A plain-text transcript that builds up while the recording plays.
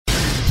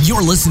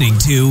You're listening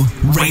to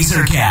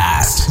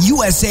Razorcast,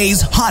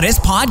 USA's hottest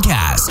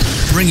podcast,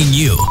 bringing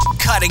you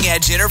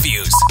cutting-edge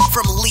interviews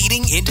from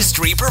leading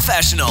industry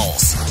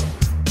professionals.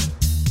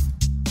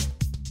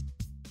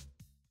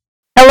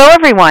 Hello,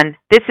 everyone.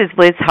 This is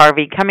Liz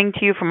Harvey coming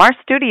to you from our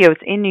studios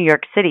in New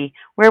York City,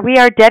 where we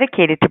are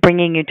dedicated to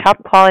bringing you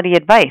top-quality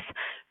advice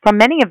from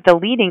many of the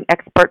leading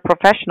expert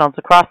professionals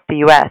across the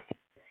U.S.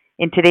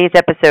 In today's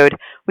episode,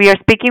 we are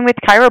speaking with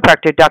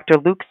chiropractor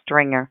Dr. Luke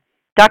Stringer.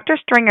 Dr.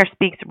 Stringer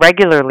speaks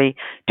regularly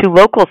to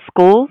local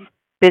schools,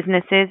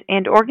 businesses,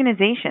 and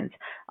organizations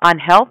on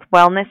health,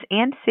 wellness,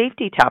 and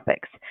safety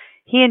topics.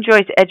 He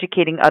enjoys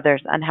educating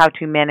others on how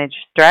to manage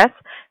stress,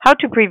 how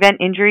to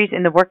prevent injuries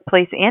in the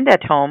workplace and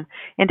at home,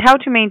 and how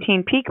to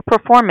maintain peak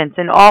performance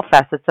in all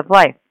facets of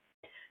life.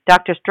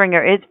 Dr.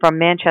 Stringer is from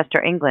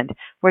Manchester, England,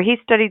 where he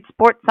studied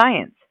sports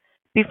science.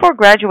 Before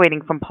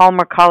graduating from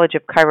Palmer College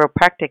of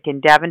Chiropractic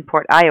in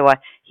Davenport, Iowa,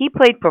 he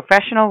played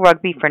professional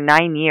rugby for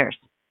 9 years.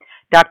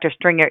 Dr.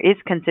 Stringer is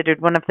considered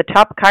one of the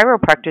top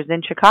chiropractors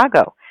in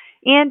Chicago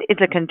and is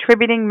a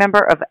contributing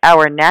member of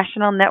our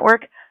national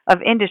network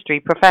of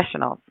industry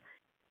professionals.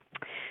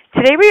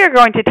 Today we are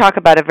going to talk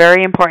about a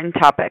very important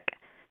topic,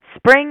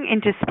 spring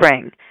into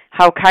spring,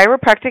 how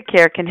chiropractic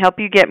care can help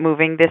you get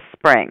moving this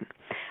spring.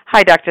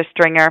 Hi, Dr.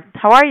 Stringer.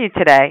 How are you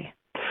today?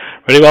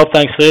 Really well,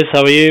 thanks, Liz.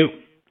 How are you?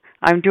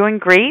 I'm doing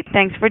great.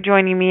 Thanks for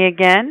joining me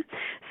again.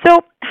 So,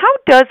 how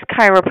does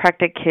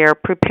chiropractic care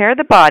prepare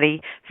the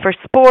body for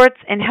sports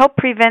and help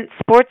prevent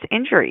sports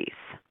injuries?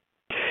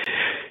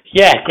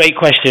 Yeah, great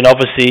question.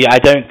 Obviously, I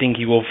don't think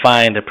you will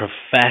find a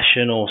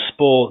professional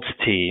sports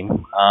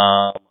team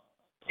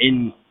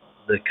in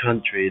the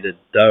country that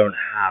don't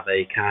have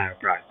a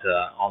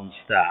chiropractor on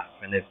staff.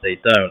 And if they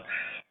don't,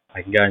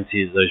 I can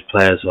guarantee that those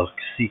players are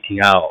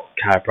seeking out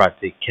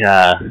chiropractic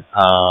care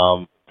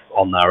on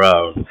their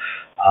own.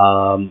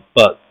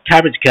 But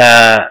chiropractic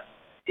care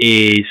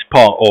is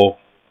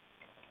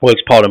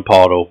works part and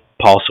parcel,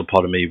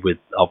 with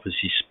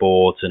obviously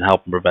sports and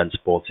helping prevent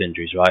sports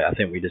injuries, right? I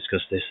think we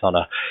discussed this on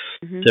a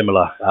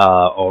similar,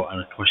 or on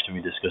a question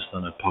we discussed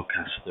on a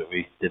podcast that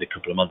we did a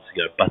couple of months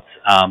ago. But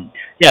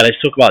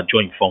let's talk about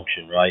joint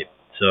function, right?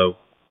 So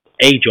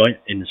a joint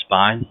in the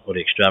spine or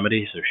the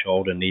extremity, so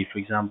shoulder, knee, for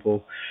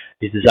example,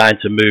 is designed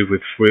to move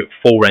with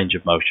full range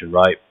of motion,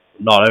 right?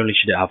 Not only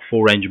should it have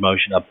full range of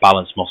motion, have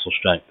balanced muscle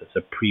strength. That's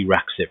a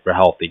prerequisite for a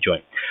healthy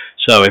joint.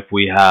 So if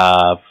we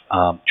have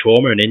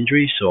trauma and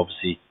injury, so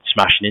obviously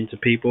smashing into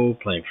people,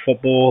 playing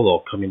football,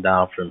 or coming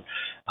down from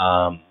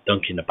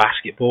dunking a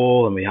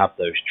basketball, and we have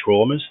those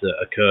traumas that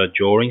occur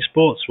during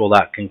sports, well,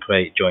 that can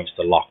create joints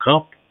to lock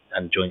up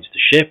and joints to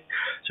shift.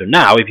 So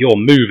now if you're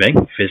moving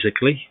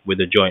physically with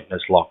a joint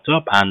that's locked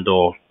up and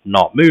or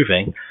not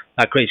moving,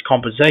 that creates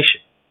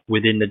compensation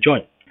within the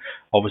joint.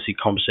 Obviously,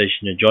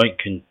 compensation in a joint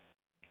can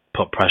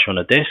put pressure on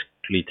a disc,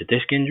 lead to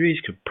disc injuries,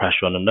 could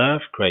pressure on a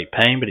nerve, create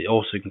pain, but it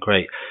also can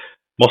create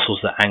muscles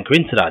that anchor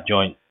into that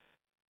joint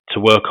to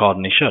work harder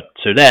than they should.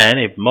 So then,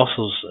 if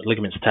muscles,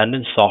 ligaments,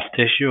 tendons, soft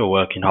tissue are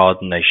working harder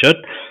than they should,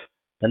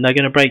 then they're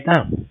going to break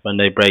down. When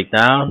they break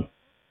down,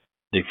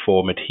 they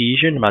form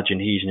adhesion.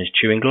 Imagine adhesion is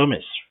chewing gum.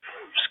 It's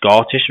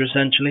scar tissue,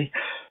 essentially.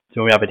 So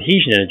when we have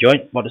adhesion in a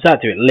joint, what does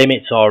that do? It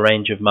limits our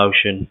range of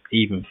motion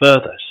even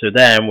further. So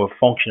then we're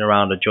functioning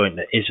around a joint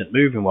that isn't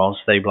moving well,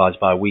 stabilized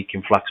by weak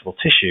and flexible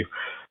tissue.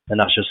 And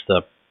that's just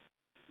a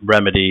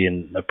remedy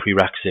and a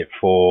prerequisite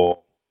for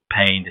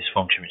pain,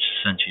 dysfunction, which is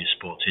essentially a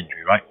sports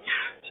injury, right?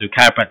 So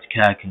chiropractic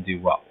care can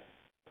do what?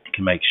 It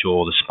can make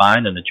sure the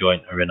spine and the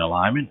joint are in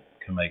alignment.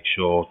 It can make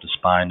sure the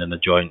spine and the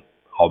joint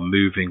are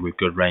moving with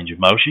good range of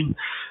motion.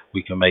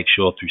 We can make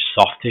sure through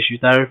soft tissue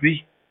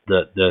therapy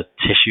that the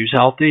tissue's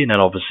healthy, and then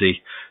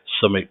obviously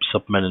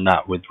supplementing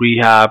that with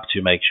rehab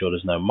to make sure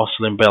there's no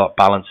muscle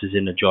imbalances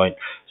in the joint.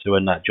 So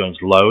when that joint's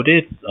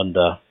loaded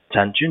under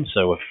tension,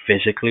 so we're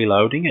physically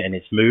loading it and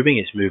it's moving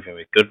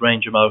with good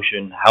range of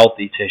motion,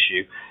 healthy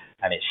tissue,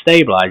 and it's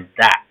stabilized,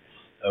 that's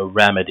a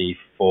remedy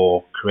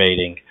for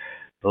creating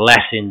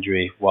less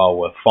injury while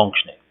we're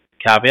functioning.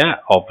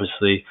 Caveat,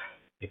 obviously,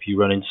 if you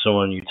run into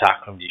someone, you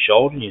tackle them with your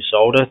shoulder and your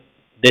shoulder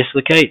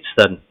dislocates,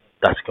 then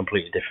that's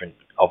completely different,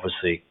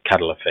 obviously,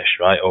 kettle of fish,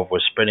 right? Or if we're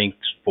sprinting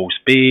full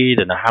speed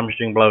and the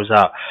hamstring blows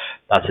out,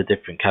 that's a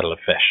different kettle of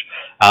fish.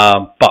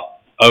 But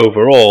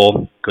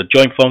overall, good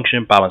joint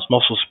function, balanced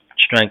muscle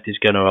strength is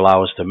going to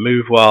allow us to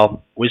move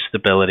well with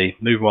stability.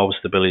 Moving well with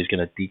stability is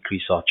going to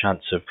decrease our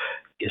chance of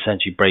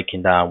essentially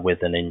breaking down with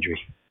an injury.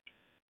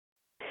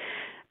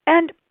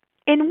 And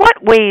in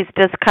what ways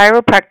does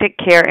chiropractic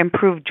care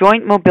improve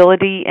joint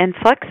mobility and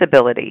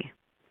flexibility?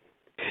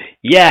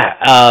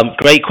 Yeah,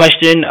 great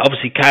question.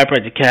 Obviously,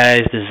 chiropractic care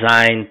is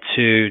designed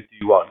to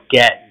do what?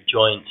 Get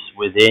joints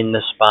within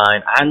the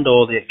spine and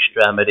or the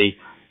extremity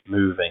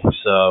moving.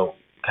 So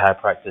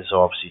chiropractors are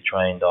obviously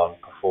trained on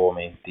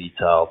performing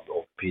detailed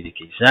orthopedic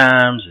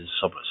exams and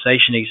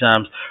subluxation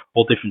exams,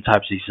 all different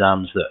types of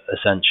exams that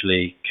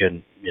essentially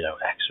can,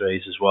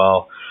 x-rays as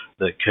well,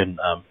 that can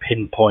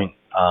pinpoint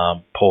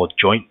poor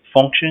joint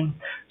function.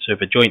 So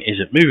if a joint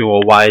isn't moving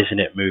well, why isn't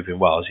it moving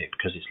well? Is it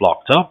because it's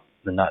locked up?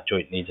 then that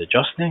joint needs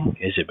adjusting?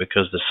 Is it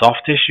because the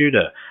soft tissue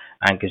that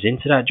anchors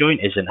into that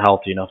joint isn't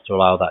healthy enough to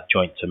allow that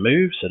joint to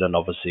move? So then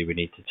obviously we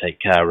need to take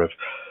care of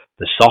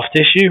the soft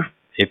tissue.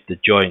 If the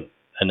joint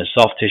and the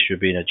soft tissue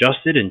are being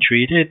adjusted and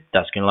treated,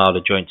 that's going to allow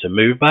the joint to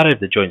move better. If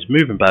the joint's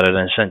moving better,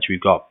 then essentially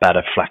we've got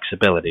better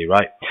flexibility,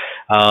 right?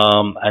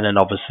 And then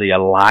obviously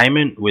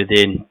alignment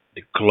within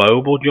the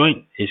global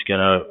joint is going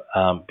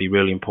to be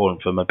really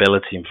important for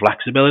mobility and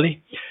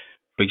flexibility.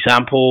 For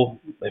example,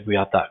 if we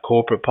have that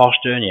corporate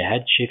posture and your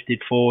head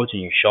shifted forwards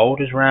and your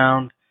shoulders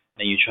round,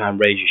 and you try and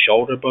raise your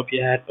shoulder above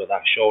your head, but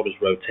that shoulder's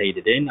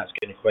rotated in, that's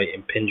going to create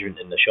impingement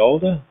in the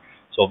shoulder.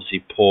 So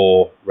obviously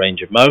poor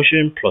range of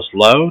motion plus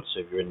load.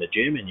 So if you're in the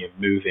gym and you're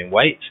moving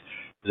weights,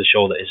 the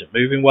shoulder isn't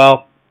moving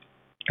well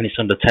and it's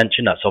under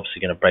tension, that's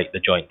obviously going to break the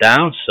joint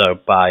down. So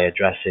by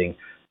addressing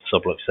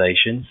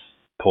subluxations,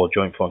 poor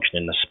joint function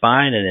in the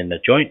spine and in the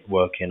joint,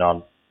 working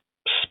on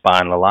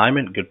spinal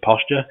alignment, good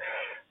posture,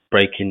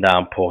 breaking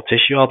down poor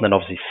tissue health, and then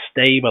obviously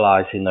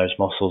stabilizing those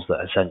muscles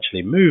that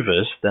essentially move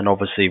us, then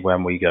obviously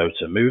when we go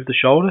to move the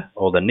shoulder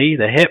or the knee,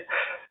 the hip,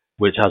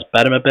 which has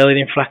better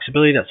mobility and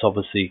flexibility, that's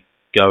obviously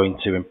going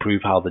to improve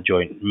how the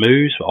joint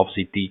moves, but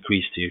obviously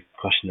decrease, to your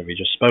question that we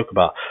just spoke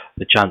about,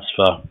 the chance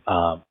for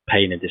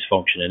pain and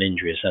dysfunction and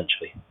injury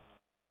essentially.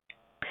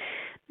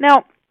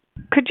 Now,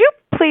 could you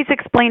please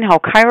explain how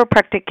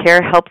chiropractic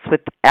care helps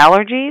with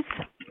allergies?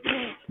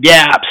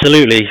 Yeah,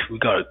 absolutely. We've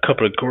got a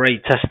couple of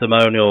great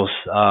testimonials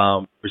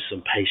with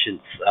some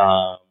patients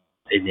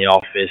in the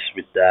office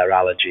with their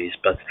allergies.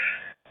 But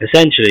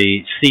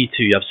essentially, C2,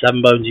 you have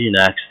 7 bones in your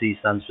neck. C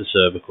stands for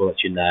cervical,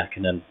 that's your neck.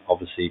 And then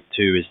obviously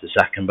 2 is the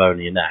second bone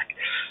in your neck.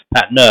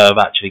 That nerve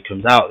actually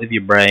comes out of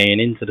your brain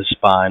into the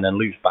spine and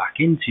loops back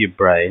into your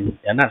brain.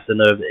 And that's the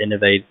nerve that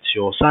innervates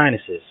your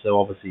sinuses.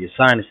 So obviously your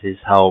sinuses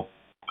help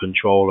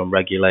control and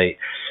regulate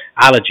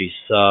allergies.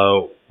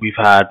 So we've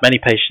had many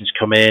patients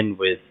come in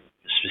with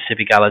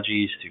specific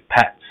allergies to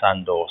pets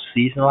and or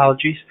seasonal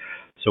allergies.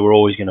 So we're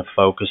always going to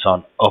focus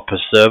on upper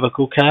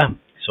cervical care.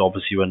 So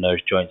obviously when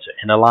those joints are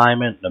in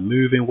alignment, they're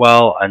moving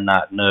well, and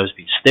that nerve's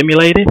being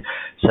stimulated,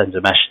 sends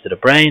a message to the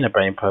brain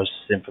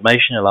processes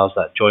information, allows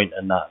that joint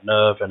and that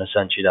nerve and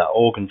essentially that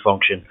organ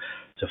function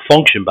to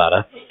function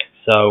better.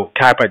 So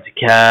chiropractic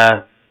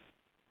care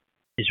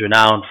is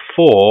renowned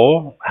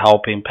for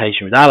helping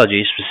patients with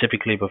allergies,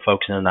 specifically by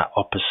focusing on that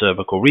upper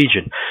cervical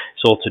region.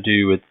 It's all to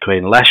do with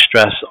creating less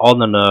stress on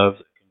the nerve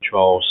that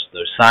controls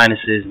those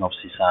sinuses, and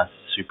obviously sinuses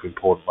are super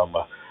important when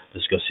we're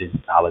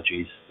discussing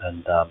allergies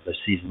and the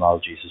seasonal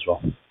allergies as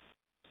well.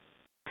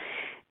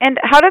 And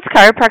how does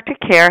chiropractic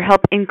care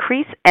help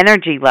increase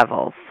energy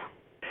levels?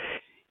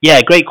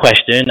 Yeah, great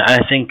question. And I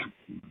think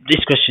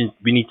this question,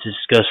 we need to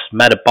discuss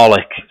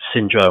metabolic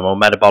syndrome or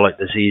metabolic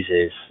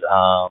diseases.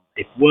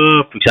 If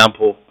we're, for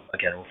example,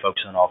 again, we'll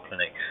focus on our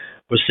clinic,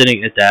 we're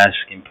sitting at a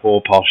desk in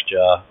poor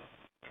posture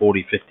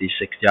 40, 50,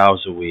 60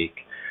 hours a week,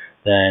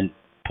 then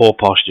poor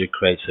posture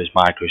creates those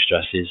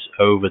micro-stresses.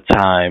 Over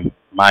time,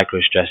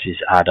 micro-stresses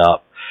add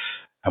up.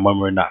 And when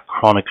we're in that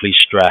chronically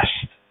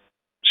stressed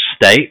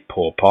state,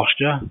 poor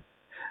posture,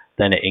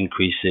 then it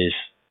increases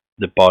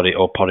the body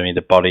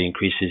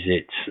increases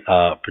its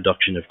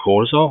production of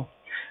cortisol.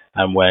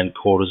 And when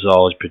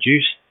cortisol is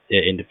produced,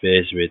 it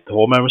interferes with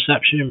hormone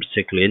reception,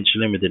 particularly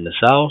insulin within the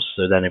cells.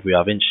 So then if we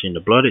have insulin in the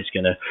blood, it's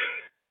going to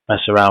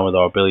mess around with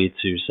our ability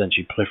to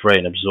essentially proliferate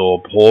and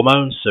absorb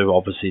hormones. So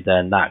obviously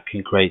then that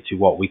can create to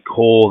what we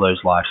call those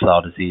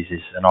lifestyle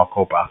diseases. And our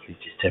corporate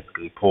athletes is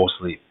typically poor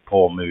sleep,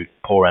 poor mood,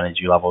 poor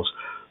energy levels,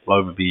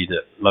 low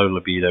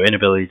libido,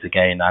 inability to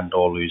gain and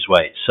or lose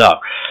weight. So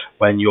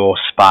when your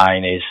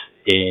spine is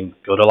in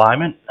good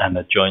alignment and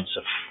the joints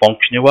are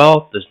functioning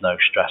well, there's no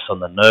stress on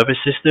the nervous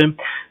system,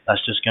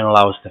 that's just going to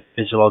allow us to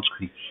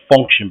physiologically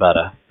function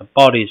better. The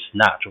body's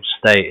natural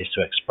state is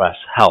to express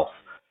health.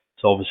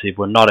 So obviously if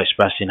we're not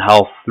expressing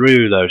health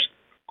through those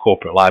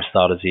corporate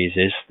lifestyle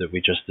diseases that we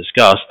just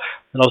discussed,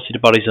 then obviously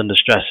the body's under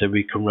stress. So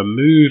we can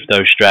remove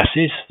those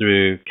stresses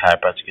through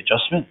chiropractic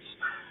adjustments,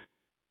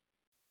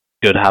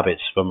 good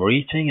habits when we're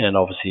eating, and then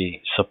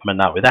obviously supplement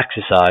that with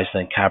exercise.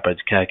 Then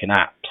chiropractic care can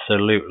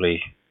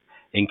absolutely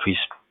increase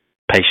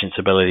patients'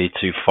 ability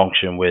to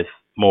function with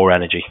more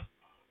energy.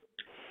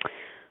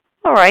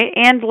 All right.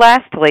 And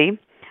lastly,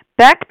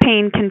 back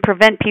pain can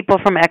prevent people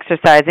from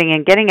exercising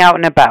and getting out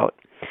and about.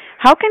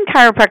 How can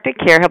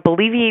chiropractic care help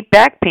alleviate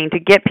back pain to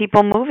get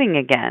people moving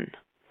again?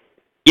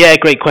 Yeah,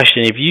 great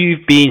question. If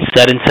you've been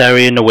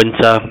sedentary in the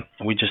winter,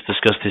 we just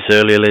discussed this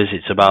earlier, Liz,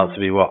 it's about to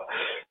be,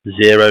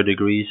 0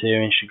 degrees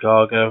here in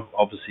Chicago.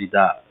 Obviously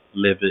that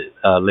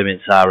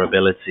limits our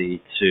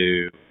ability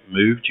to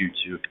move due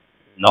to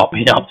not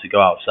being able to go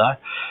outside.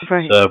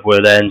 Right. So if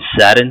we're then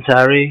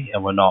sedentary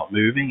and we're not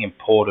moving,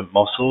 important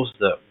muscles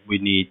that we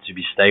need to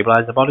be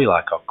stabilized in the body,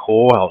 like our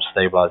core, help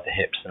stabilize the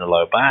hips and the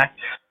lower back.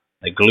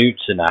 The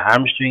glutes and the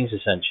hamstrings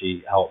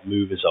essentially help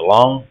move us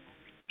along.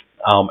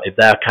 If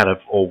they're kind of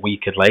all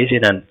weak and lazy,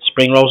 then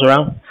spring rolls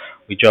around,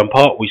 we jump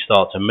up, we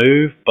start to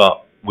move,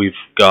 but we've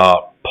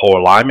got poor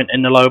alignment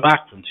in the lower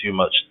back from too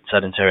much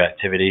sedentary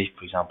activity,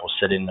 for example,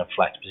 sitting in a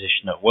flex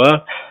position at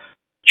work.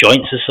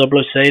 joints are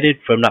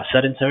subluxated from that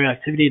sedentary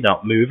activity,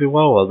 not moving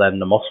well, then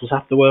the muscles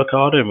have to work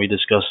harder, and we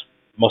discussed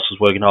muscles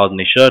working harder than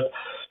they should,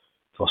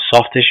 or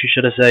soft tissue,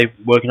 should I say,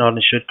 working harder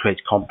than they should,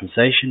 creates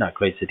compensation, that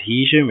creates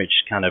adhesion,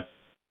 which kind of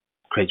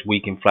creates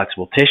weak and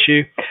flexible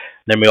tissue.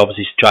 Then we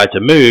obviously try to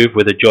move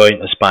with a joint,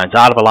 the spine's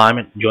out of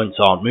alignment, joints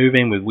aren't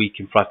moving with weak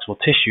and flexible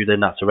tissue, then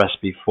that's a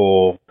recipe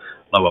for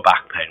lower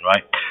back pain,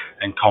 right?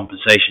 And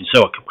compensation.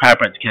 So what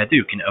chiropractic care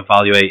do? Can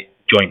evaluate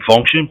joint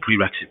function.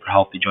 Prerequisite for a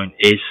healthy joint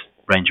is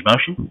range of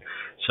motion.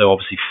 So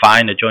obviously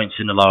find the joints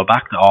in the lower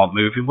back that aren't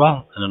moving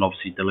well, and then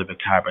obviously deliver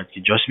chiropractic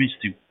adjustments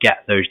to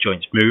get those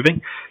joints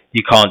moving.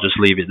 You can't just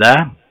leave it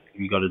there.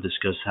 You've got to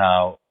discuss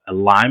how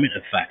alignment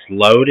affects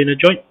load in a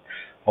joint.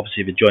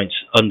 Obviously, if a joint's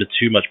under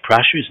too much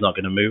pressure, it's not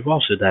going to move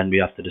well. So then we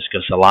have to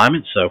discuss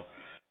alignment. So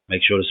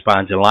make sure the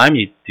spine's in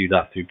alignment. You do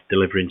that through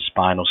delivering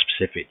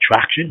spinal-specific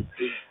traction.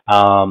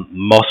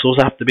 Muscles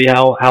have to be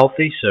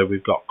healthy. So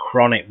we've got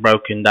chronic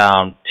broken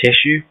down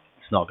tissue.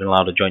 It's not going to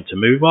allow the joint to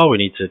move well. We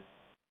need to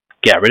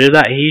get rid of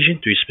that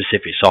adhesion through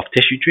specific soft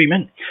tissue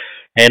treatment.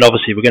 And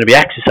obviously, we're going to be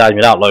exercising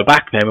without low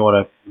back pain. We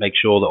want to make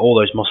sure that all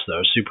those muscles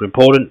are super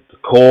important. The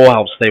core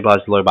helps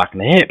stabilize the low back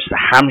and the hips. The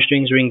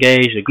hamstrings are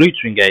engaged. The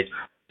glutes are engaged.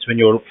 So when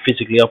you're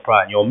physically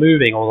upright and you're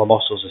moving, all the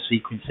muscles are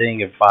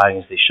sequencing and firing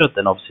as they should,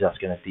 then obviously that's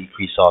going to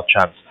decrease our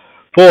chance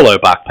for low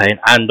back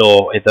pain. And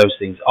or if those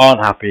things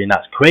aren't happening,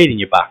 that's creating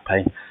your back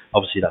pain,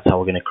 obviously that's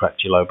how we're going to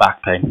correct your low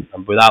back pain.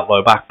 And without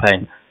low back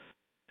pain,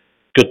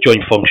 good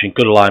joint function,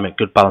 good alignment,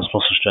 good balanced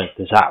muscle strength,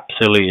 there's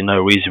absolutely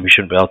no reason we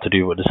shouldn't be able to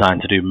do what we're designed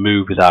to do,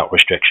 move without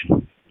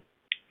restriction.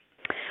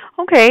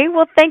 Okay,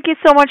 well, thank you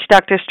so much,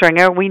 Dr.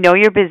 Stringer. We know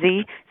you're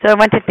busy, so I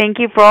want to thank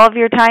you for all of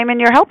your time and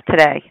your help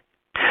today.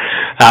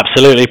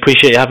 Absolutely.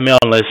 Appreciate you having me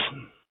on, Liz.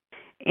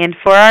 And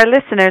for our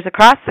listeners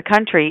across the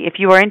country, if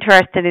you are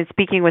interested in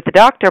speaking with a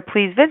doctor,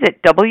 please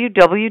visit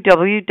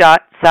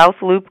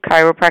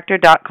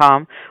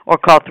www.southloopchiropractor.com or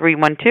call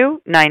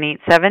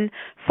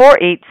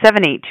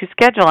 312-987-4878 to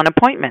schedule an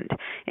appointment.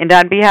 And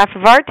on behalf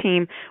of our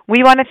team,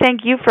 we want to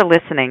thank you for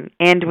listening,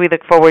 and we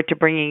look forward to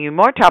bringing you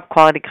more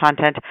top-quality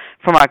content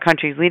from our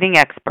country's leading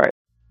experts.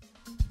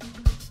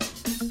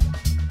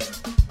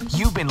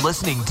 You've been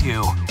listening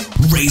to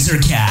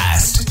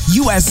RazorCast,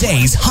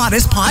 USA's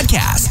hottest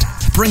podcast,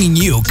 bringing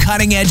you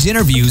cutting-edge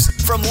interviews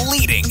from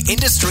leading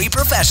industry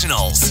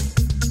professionals.